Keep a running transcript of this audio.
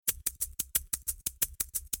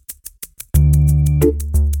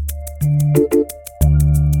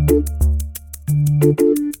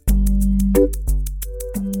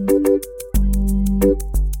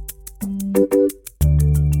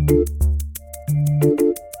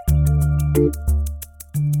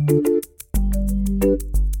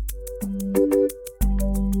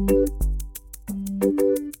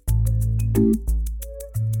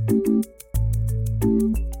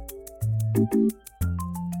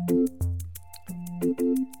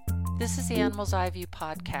This is the Animal's Eye View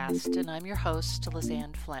podcast, and I'm your host,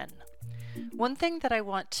 Lizanne Flynn. One thing that I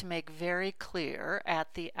want to make very clear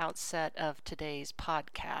at the outset of today's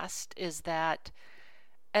podcast is that,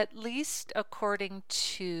 at least according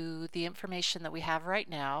to the information that we have right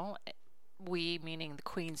now, we, meaning the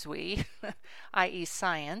Queen's we, i.e.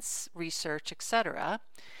 science, research, etc.,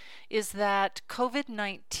 is that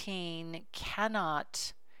COVID-19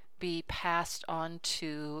 cannot be passed on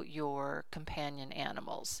to your companion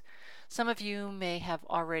animals. Some of you may have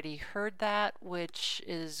already heard that, which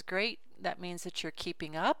is great. That means that you're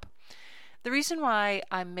keeping up. The reason why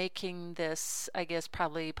I'm making this, I guess,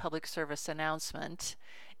 probably public service announcement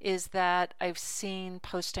is that I've seen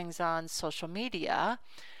postings on social media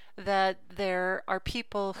that there are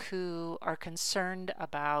people who are concerned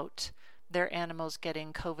about their animals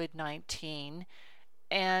getting COVID-19,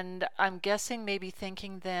 and I'm guessing maybe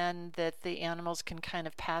thinking then that the animals can kind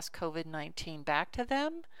of pass COVID-19 back to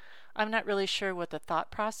them. I'm not really sure what the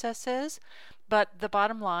thought process is, but the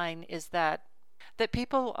bottom line is that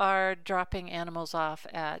people are dropping animals off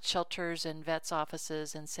at shelters and vets'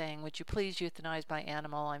 offices and saying, would you please euthanize my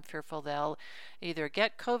animal? I'm fearful they'll either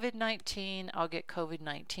get COVID-19, I'll get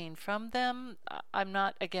COVID-19 from them. I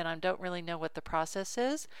don't really know what the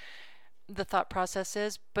thought process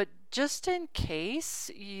is, but just in case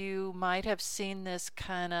you might have seen this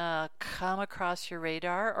kind of come across your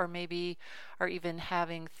radar, or maybe are even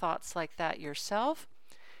having thoughts like that yourself,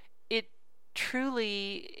 it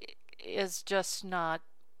truly is just not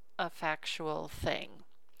a factual thing.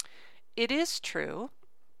 It is true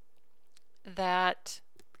that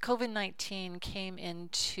COVID-19 came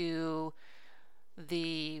into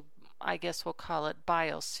the, I guess we'll call it,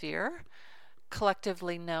 biosphere,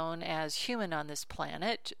 collectively known as human on this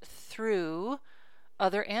planet, through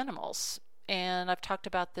other animals. And I've talked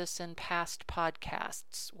about this in past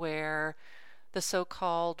podcasts where the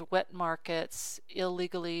so-called wet markets,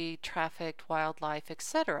 illegally trafficked wildlife,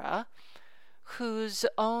 etc., whose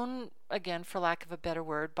own, again, for lack of a better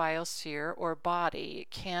word, biosphere or body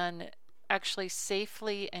can actually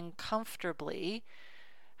safely and comfortably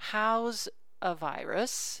house a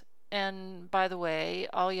virus. And by the way,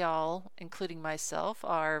 all y'all, including myself,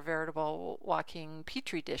 are veritable walking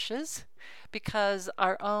petri dishes, because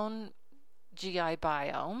our own GI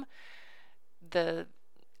biome, the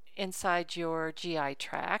inside your GI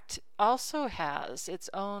tract, also has its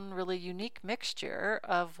own really unique mixture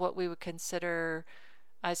of what we would consider,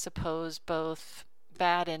 I suppose, both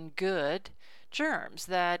bad and good germs,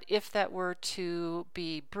 that if that were to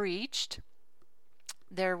be breached,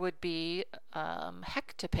 there would be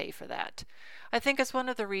heck to pay for that. I think it's one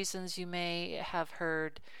of the reasons you may have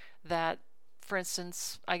heard that, for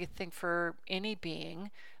instance, I think for any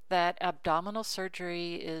being, that abdominal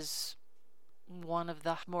surgery is one of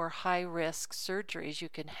the more high-risk surgeries you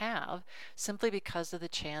can have, simply because of the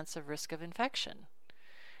chance of risk of infection.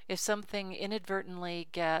 If something inadvertently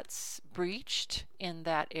gets breached in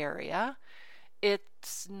that area,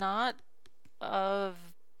 it's not a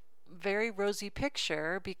very rosy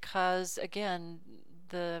picture, because again,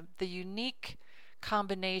 the unique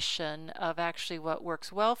combination of actually what works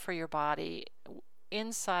well for your body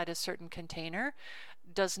inside a certain container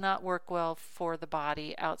does not work well for the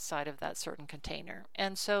body outside of that certain container.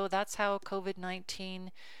 And so that's how COVID-19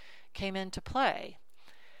 came into play.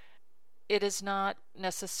 It is not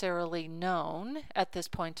necessarily known at this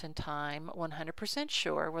point in time 100%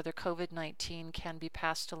 sure whether COVID-19 can be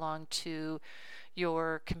passed along to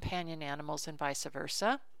your companion animals and vice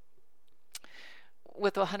versa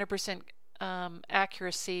with 100%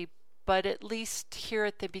 accuracy, but at least here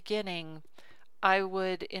at the beginning, I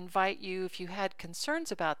would invite you, if you had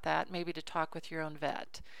concerns about that, maybe to talk with your own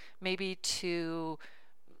vet, maybe to,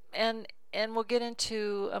 and we'll get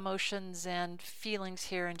into emotions and feelings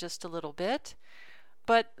here in just a little bit,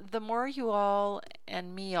 but the more you all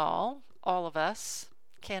and me all of us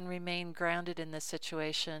can remain grounded in this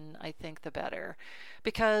situation, I think the better.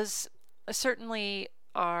 Because certainly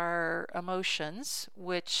our emotions,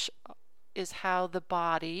 which is how the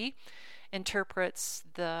body interprets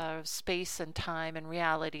the space and time and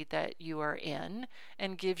reality that you are in,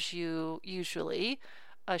 and gives you usually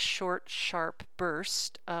a short, sharp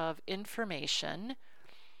burst of information.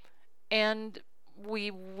 And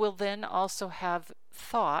we will then also have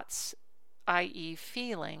thoughts, i.e.,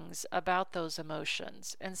 feelings about those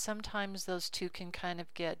emotions. And sometimes those two can kind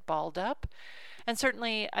of get balled up. And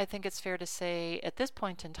certainly, I think it's fair to say at this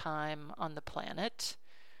point in time on the planet,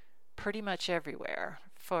 pretty much everywhere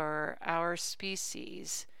for our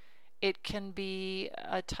species, it can be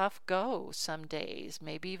a tough go some days,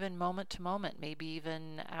 maybe even moment to moment, maybe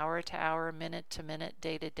even hour to hour, minute to minute,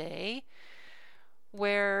 day to day,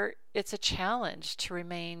 where it's a challenge to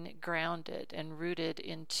remain grounded and rooted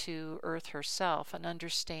into Earth herself and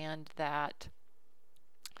understand that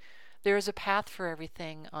there is a path for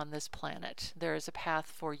everything on this planet. There is a path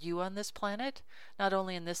for you on this planet, not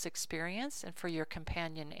only in this experience and for your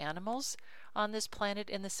companion animals on this planet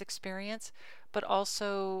in this experience, but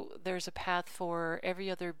also there's a path for every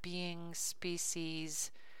other being, species,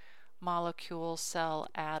 molecule, cell,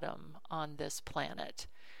 atom on this planet.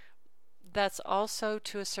 That's also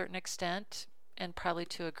to a certain extent, and probably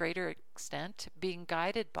to a greater extent, being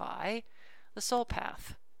guided by the soul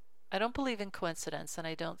path. I don't believe in coincidence, and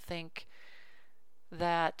I don't think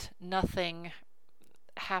that nothing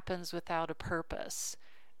happens without a purpose.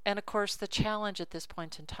 And of course, the challenge at this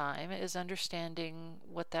point in time is understanding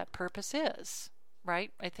what that purpose is,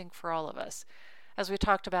 right? I think for all of us. As we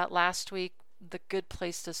talked about last week, the good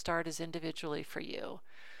place to start is individually for you.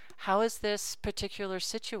 How is this particular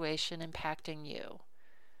situation impacting you?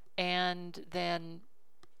 And then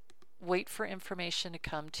wait for information to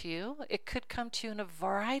come to you. It could come to you in a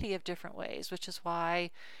variety of different ways, which is why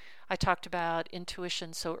I talked about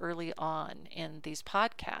intuition so early on in these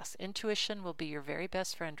podcasts. Intuition will be your very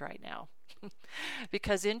best friend right now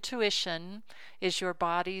because intuition is your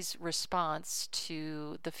body's response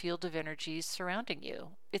to the field of energies surrounding you.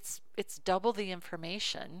 It's double the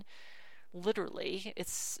information. Literally,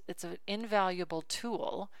 it's an invaluable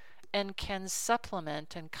tool and can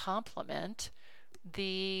supplement and complement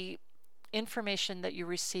the information that you're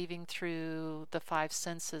receiving through the five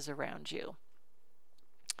senses around you.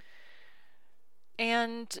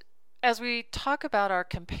 And as we talk about our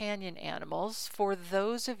companion animals, for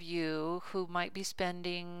those of you who might be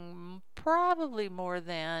spending probably more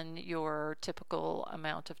than your typical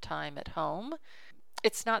amount of time at home,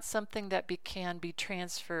 it's not something that can be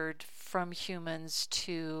transferred from humans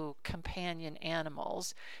to companion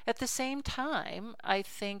animals. At the same time, I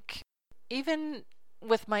think even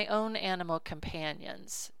with my own animal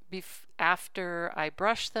companions, after I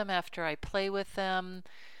brush them, after I play with them,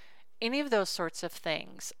 any of those sorts of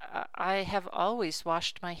things, I have always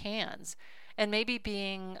washed my hands. And maybe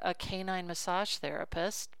being a canine massage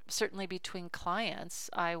therapist, certainly between clients,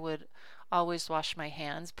 I would always wash my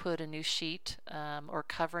hands, put a new sheet or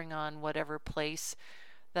covering on whatever place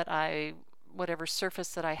whatever surface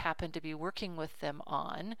that I happen to be working with them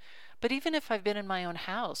on. But even if I've been in my own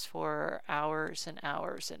house for hours and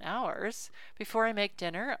hours and hours, before I make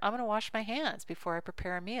dinner, I'm going to wash my hands. Before I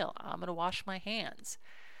prepare a meal, I'm going to wash my hands.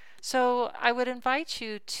 So I would invite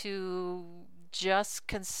you to just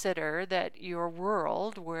consider that your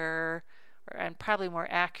world and probably more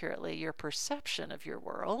accurately, your perception of your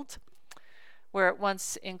world, where it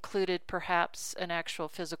once included perhaps an actual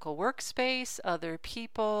physical workspace, other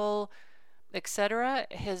people, etc.,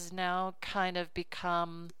 has now kind of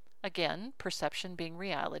become, again, perception being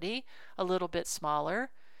reality, a little bit smaller.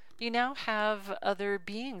 You now have other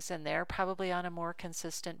beings in there, probably on a more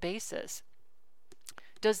consistent basis.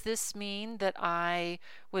 Does this mean that I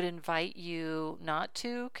would invite you not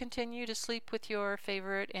to continue to sleep with your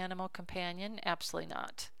favorite animal companion? Absolutely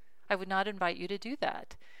not. I would not invite you to do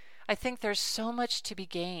that. I think there's so much to be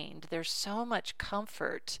gained. There's so much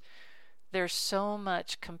comfort. There's so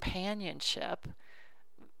much companionship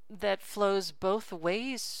that flows both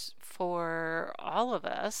ways for all of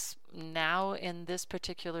us now in this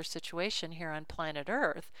particular situation here on planet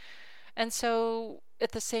Earth. And so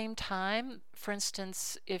at the same time, for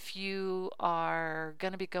instance, if you are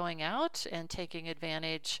going to be going out and taking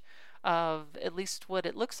advantage of at least what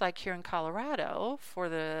it looks like here in Colorado for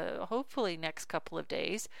the hopefully next couple of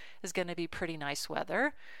days is going to be pretty nice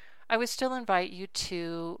weather, I would still invite you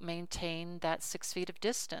to maintain that 6 feet of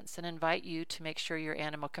distance and invite you to make sure your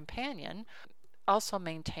animal companion also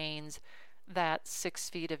maintains that 6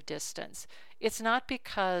 feet of distance. It's not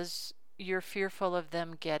because you're fearful of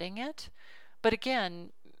them getting it, but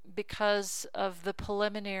again, because of the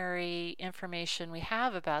preliminary information we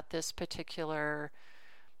have about this particular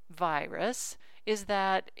virus, is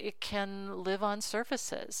that it can live on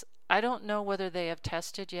surfaces. I don't know whether they have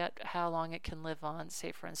tested yet how long it can live on,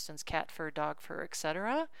 say for instance, cat fur, dog fur,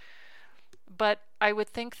 etc. But I would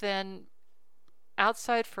think then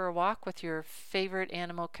outside for a walk with your favorite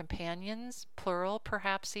animal companions, plural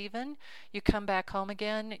perhaps even. You come back home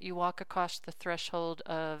again, you walk across the threshold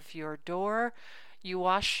of your door, you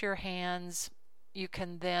wash your hands. You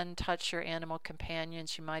can then touch your animal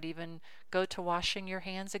companions. You might even go to washing your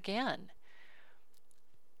hands again.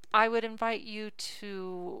 I would invite you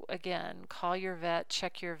to, again, call your vet,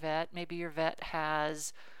 check your vet. Maybe your vet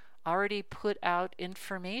has already put out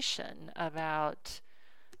information about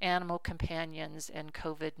animal companions and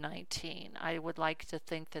COVID-19. I would like to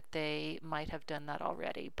think that they might have done that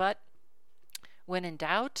already. But when in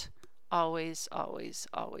doubt, always, always,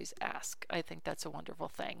 always ask. I think that's a wonderful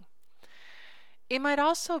thing. It might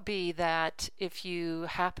also be that if you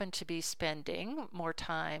happen to be spending more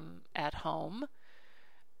time at home,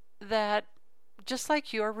 that just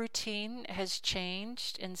like your routine has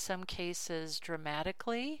changed in some cases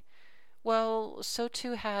dramatically, well, so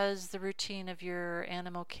too has the routine of your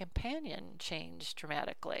animal companion changed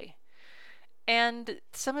dramatically. And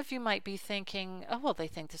some of you might be thinking, oh, well, they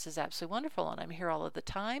think this is absolutely wonderful and I'm here all of the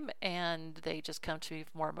time and they just come to me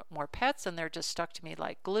for more pets and they're just stuck to me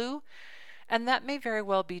like glue. And that may very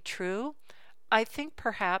well be true. I think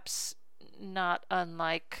perhaps not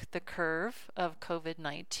unlike the curve of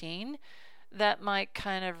COVID-19, that might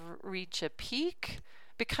kind of reach a peak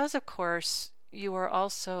because, of course, you are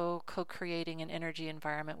also co-creating an energy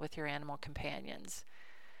environment with your animal companions.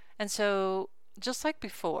 And so, just like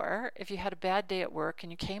before, if you had a bad day at work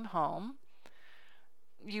and you came home,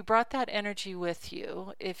 you brought that energy with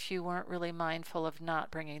you if you weren't really mindful of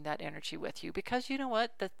not bringing that energy with you. Because you know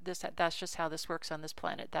what? That's just how this works on this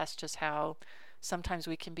planet. That's just how sometimes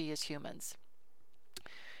we can be as humans.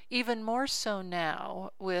 Even more so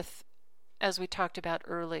now with, as we talked about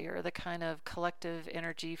earlier, the kind of collective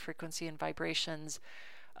energy, frequency, and vibrations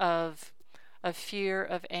of fear,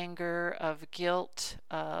 of anger, of guilt,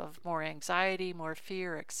 of more anxiety, more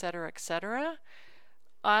fear, etc., etc.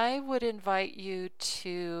 I would invite you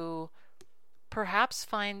to perhaps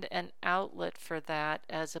find an outlet for that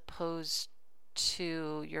as opposed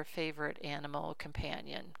to your favorite animal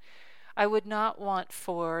companion. I would not want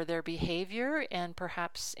for their behavior and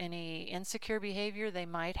perhaps any insecure behavior they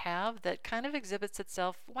might have that kind of exhibits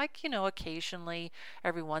itself like, occasionally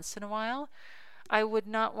every once in a while. I would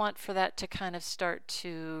not want for that to kind of start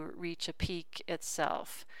to reach a peak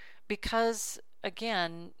itself because,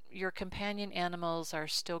 again, your companion animals are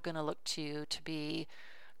still going to look to you to be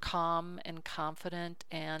calm and confident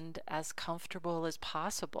and as comfortable as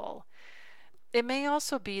possible. It may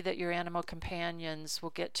also be that your animal companions will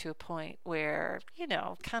get to a point where,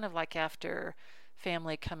 kind of like after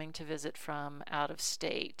family coming to visit from out of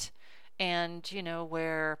state, and,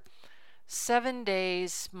 where 7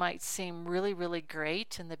 days might seem really, really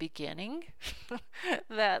great in the beginning,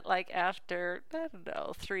 that like after, I don't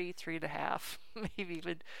know, 3.5, maybe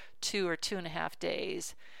even 2 or 2.5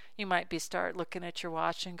 days, you might start looking at your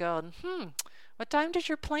watch and going, what time does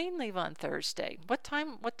your plane leave on Thursday? What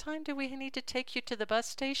time do we need to take you to the bus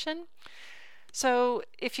station? So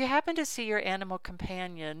if you happen to see your animal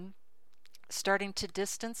companion starting to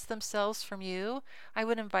distance themselves from you, I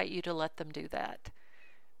would invite you to let them do that.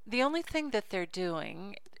 The only thing that they're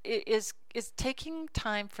doing is taking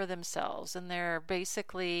time for themselves, and they're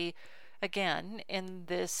basically, again, in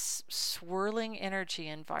this swirling energy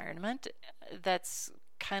environment that's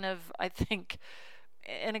kind of, I think,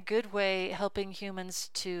 in a good way, helping humans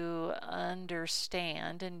to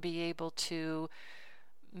understand and be able to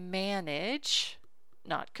manage,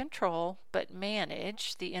 not control, but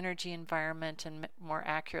manage the energy environment and more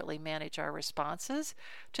accurately manage our responses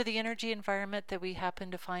to the energy environment that we happen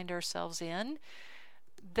to find ourselves in.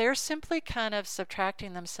 They're simply kind of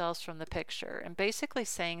subtracting themselves from the picture and basically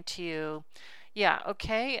saying to you, yeah,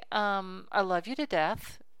 okay, I love you to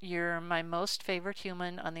death. You're my most favorite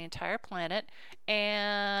human on the entire planet,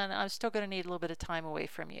 and I'm still going to need a little bit of time away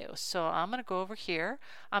from you. So I'm going to go over here.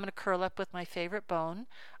 I'm going to curl up with my favorite bone.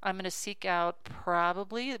 I'm going to seek out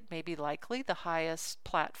probably, maybe likely, the highest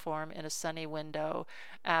platform in a sunny window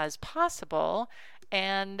as possible.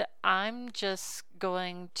 And I'm just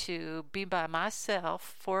going to be by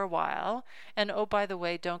myself for a while. And oh, by the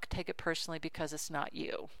way, don't take it personally because it's not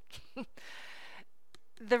you.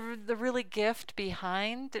 The really gift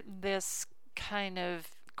behind this kind of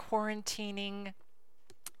quarantining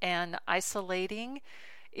and isolating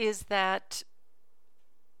is that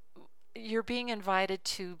you're being invited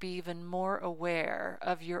to be even more aware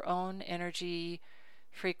of your own energy,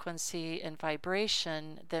 frequency, and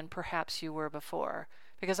vibration than perhaps you were before,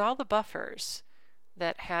 because all the buffers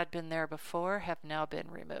that had been there before have now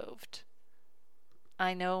been removed.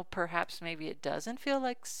 I know perhaps maybe it doesn't feel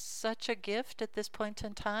like such a gift at this point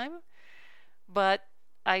in time, But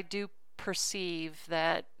I do perceive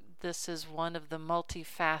that this is one of the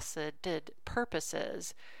multifaceted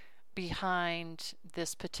purposes behind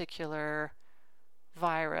this particular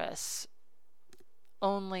virus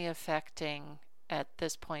only affecting, at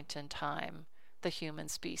this point in time, the human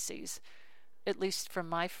species. At least from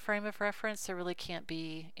my frame of reference, there really can't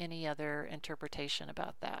be any other interpretation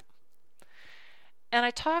about that. And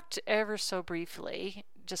I talked ever so briefly,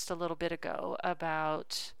 just a little bit ago,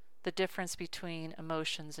 about the difference between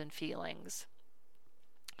emotions and feelings.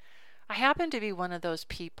 I happen to be one of those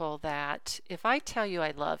people that if I tell you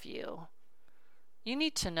I love you, you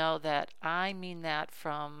need to know that I mean that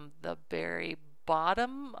from the very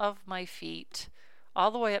bottom of my feet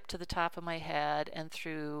all the way up to the top of my head and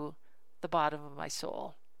through the bottom of my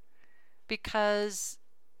soul. Because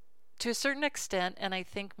to a certain extent, and I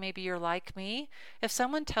think maybe you're like me, if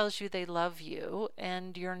someone tells you they love you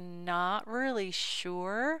and you're not really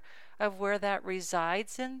sure of where that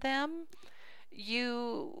resides in them,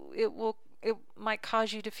 it might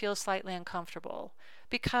cause you to feel slightly uncomfortable.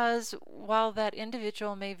 Because while that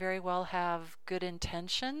individual may very well have good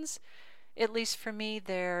intentions, at least for me,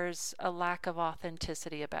 there's a lack of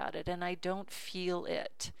authenticity about it, and I don't feel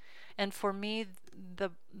it. And for me,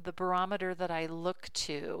 the barometer that I look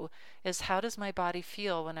to is, how does my body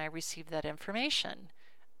feel when I receive that information?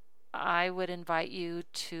 I would invite you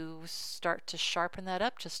to start to sharpen that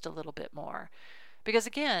up just a little bit more. Because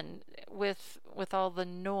again, with all the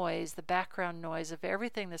noise, the background noise of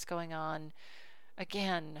everything that's going on,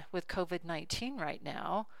 again, with COVID-19 right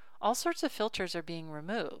now, all sorts of filters are being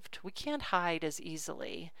removed. We can't hide as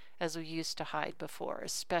easily as we used to hide before,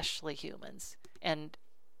 especially humans. And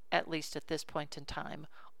at least at this point in time,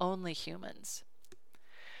 only humans.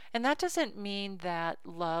 And that doesn't mean that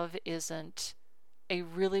love isn't a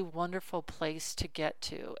really wonderful place to get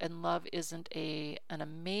to, and love isn't an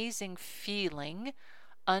amazing feeling,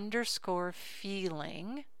 underscore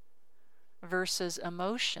feeling, versus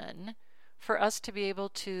emotion, for us to be able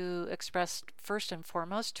to express first and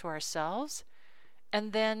foremost to ourselves,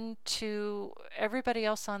 and then to everybody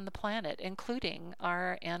else on the planet, including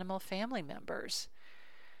our animal family members.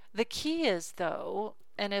 The key is, though,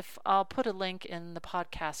 and if I'll put a link in the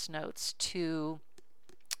podcast notes to,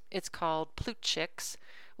 it's called Plutchik's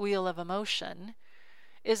Wheel of Emotion,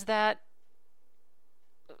 is that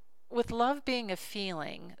with love being a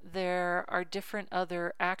feeling, there are different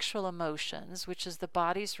other actual emotions, which is the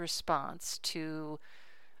body's response to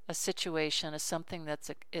a situation, as something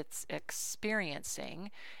it's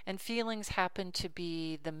experiencing, and feelings happen to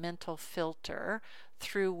be the mental filter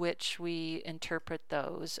through which we interpret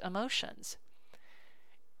those emotions.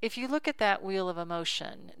 If you look at that wheel of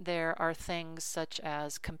emotion, there are things such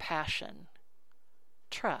as compassion,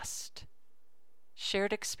 trust,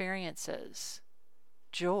 shared experiences,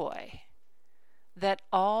 joy, that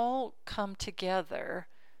all come together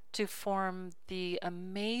to form the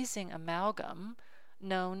amazing amalgam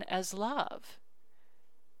known as love.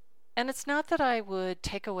 And it's not that I would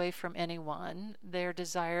take away from anyone their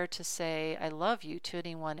desire to say I love you to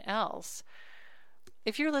anyone else.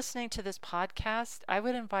 If you're listening to this podcast, I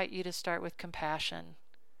would invite you to start with compassion.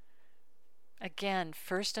 Again,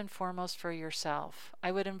 first and foremost for yourself.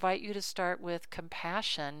 I would invite you to start with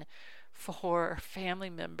compassion for family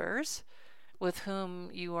members with whom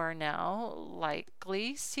you are now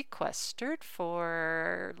likely sequestered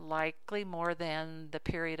for likely more than the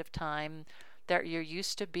period of time that you're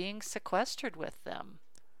used to being sequestered with them.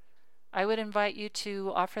 I would invite you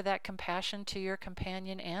to offer that compassion to your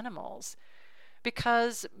companion animals,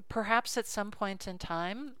 because perhaps at some point in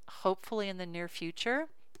time, hopefully in the near future,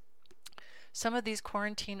 some of these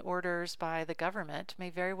quarantine orders by the government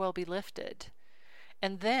may very well be lifted.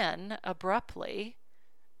 And then, abruptly,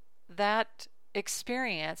 that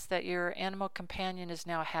experience that your animal companion is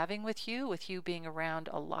now having with you being around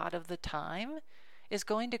a lot of the time, is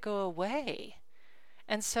going to go away.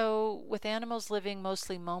 And so, with animals living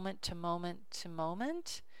mostly moment to moment to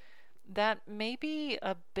moment, that may be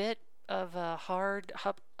a bit of a hard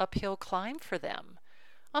uphill climb for them.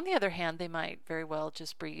 On the other hand, they might very well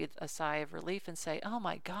just breathe a sigh of relief and say, oh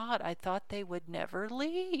my God, I thought they would never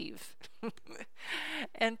leave.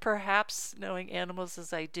 And perhaps, knowing animals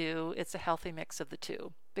as I do, it's a healthy mix of the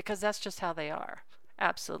two, because that's just how they are.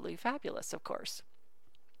 Absolutely fabulous, of course.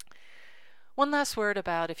 One last word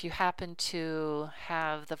about if you happen to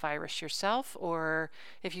have the virus yourself, or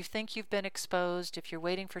if you think you've been exposed, if you're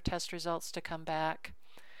waiting for test results to come back,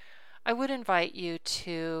 I would invite you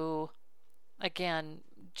to, again,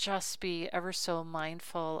 just be ever so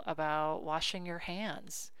mindful about washing your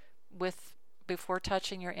hands with before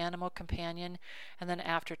touching your animal companion and then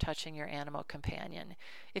after touching your animal companion.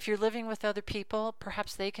 If you're living with other people,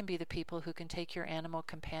 perhaps they can be the people who can take your animal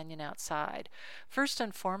companion outside. First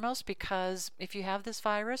and foremost, because if you have this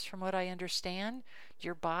virus, from what I understand,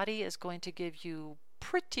 your body is going to give you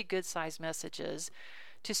pretty good sized messages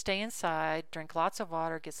to stay inside, drink lots of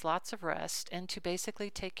water, get lots of rest, and to basically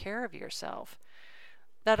take care of yourself.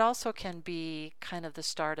 That also can be kind of the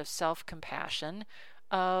start of self-compassion,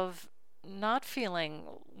 of not feeling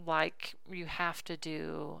like you have to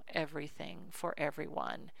do everything for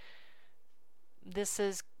everyone. This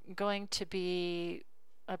is going to be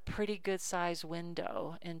a pretty good sized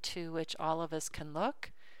window into which all of us can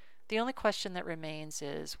look. The only question that remains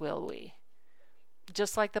is, will we?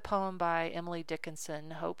 Just like the poem by Emily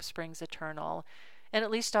Dickinson, Hope Springs Eternal, and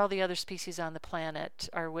at least all the other species on the planet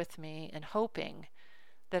are with me in hoping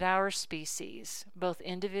that our species, both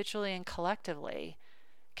individually and collectively,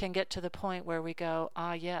 can get to the point where we go,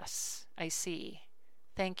 ah, yes, I see.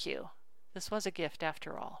 Thank you. This was a gift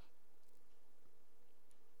after all.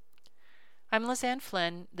 I'm Liz Ann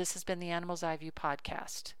Flynn. This has been the Animal's Eye View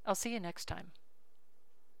podcast. I'll see you next time.